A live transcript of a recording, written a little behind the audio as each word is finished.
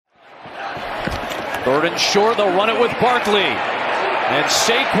Third and short, they'll run it with Barkley. And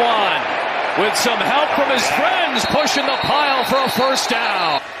Saquon, with some help from his friends, pushing the pile for a first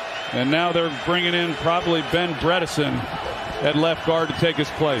down. And now they're bringing in probably Ben Bredesen at left guard to take his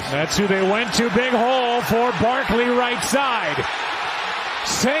place. That's who they went to. Big hole for Barkley right side.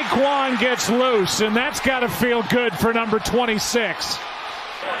 Saquon gets loose, and that's got to feel good for number 26.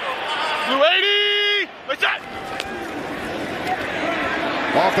 Blue 80! What's that?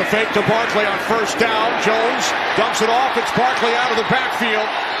 Off the fake to Barkley on first down. Jones dumps it off. It's Barkley out of the backfield.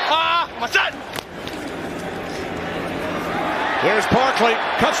 What's that? There's Barkley.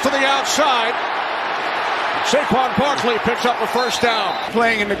 Cuts to the outside. Saquon Barkley picks up a first down.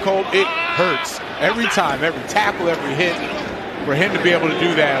 Playing in the cold, it hurts. Every time, every tackle, every hit. For him to be able to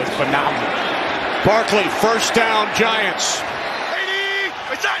do that is phenomenal. Barkley, first down, Giants. 80!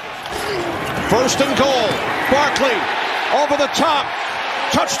 What's that? First and goal. Barkley over the top.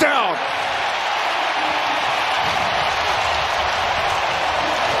 Touchdown.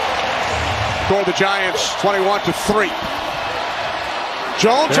 Score the Giants 21-3.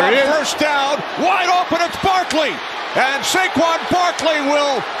 Jones on first down. Wide open, it's Barkley. And Saquon Barkley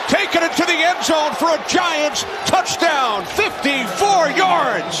will take it into the end zone for a Giants touchdown. 54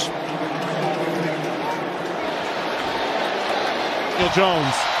 yards.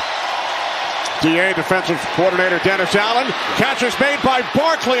 Jones. DA defensive coordinator Dennis Allen. Catch is made by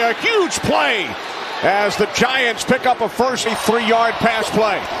Barkley. A huge play as the Giants pick up a first 3-yard pass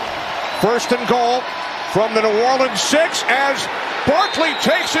play. First and goal from the New Orleans 6 as Barkley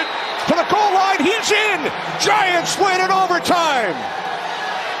takes it to the goal line. He's in. Giants win in overtime.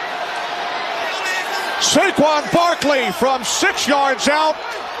 Saquon Barkley from 6 yards out.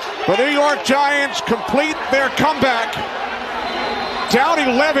 The New York Giants complete their comeback. Down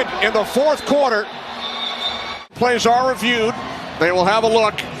 11 in the fourth quarter. Plays are reviewed. They will have a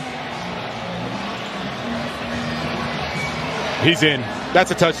look. He's in.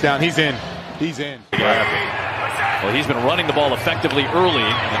 That's a touchdown. He's in. He's in. Well, he's been running the ball effectively early.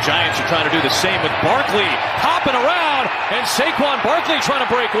 The Giants are trying to do the same with Barkley hopping around, and Saquon Barkley trying to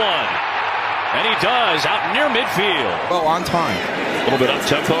break one. And he does, out near midfield. Well, on time. A little bit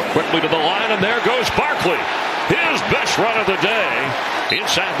up-tempo, quickly to the line, and there goes Barkley. His best run of the day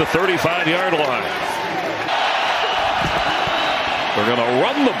inside the 35-yard line. They're going to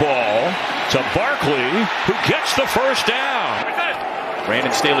run the ball to Barkley, who gets the first down.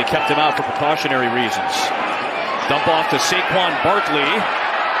 Brandon Staley kept him out for precautionary reasons. Dump off to Saquon Barkley.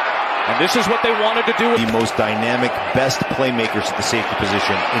 And this is what they wanted to do. The most dynamic, best playmakers at the safety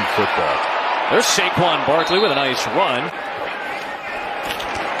position in football. There's Saquon Barkley with a nice run.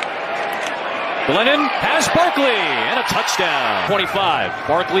 Glennon has Barkley and a touchdown. 25.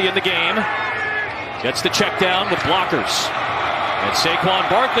 Barkley in the game. Gets the check down with blockers. And Saquon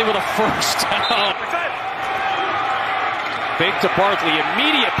Barkley with a first down. Fake to Barkley,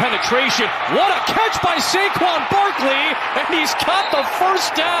 immediate penetration. What a catch by Saquon Barkley, and he's got the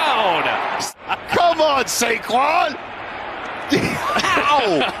first down. Come on, Saquon!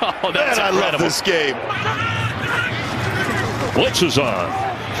 Ow! Oh, that's Man, I love this game. Blitz is on.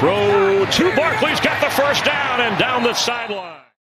 Throw to Barkley's got the first down and down the sideline.